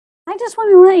I just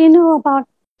want to let you know about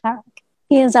Eric.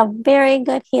 He is a very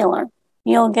good healer.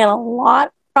 You'll get a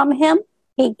lot from him.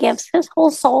 He gives his whole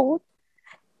soul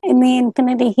in the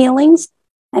infinity healings,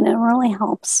 and it really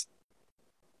helps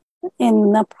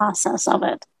in the process of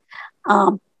it.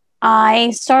 I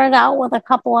started out with a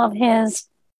couple of his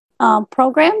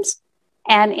programs,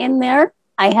 and in there,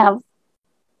 I have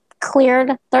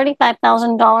cleared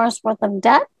 $35,000 worth of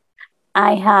debt.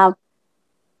 I have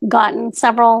gotten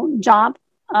several job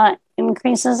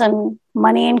increases and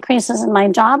money increases in my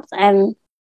jobs and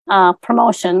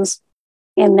promotions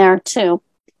in there too,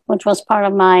 which was part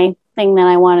of my thing that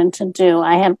I wanted to do.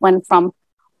 I had went from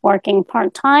working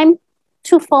part-time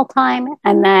to full-time,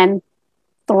 and then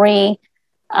 3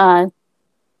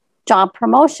 job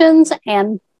promotions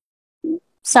and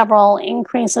several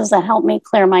increases that helped me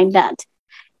clear my debt,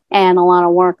 and a lot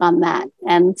of work on that.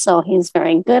 And so he's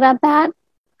very good at that.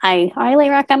 I highly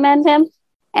recommend him,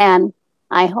 and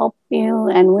I hope you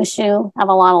and wish you have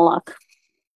a lot of luck.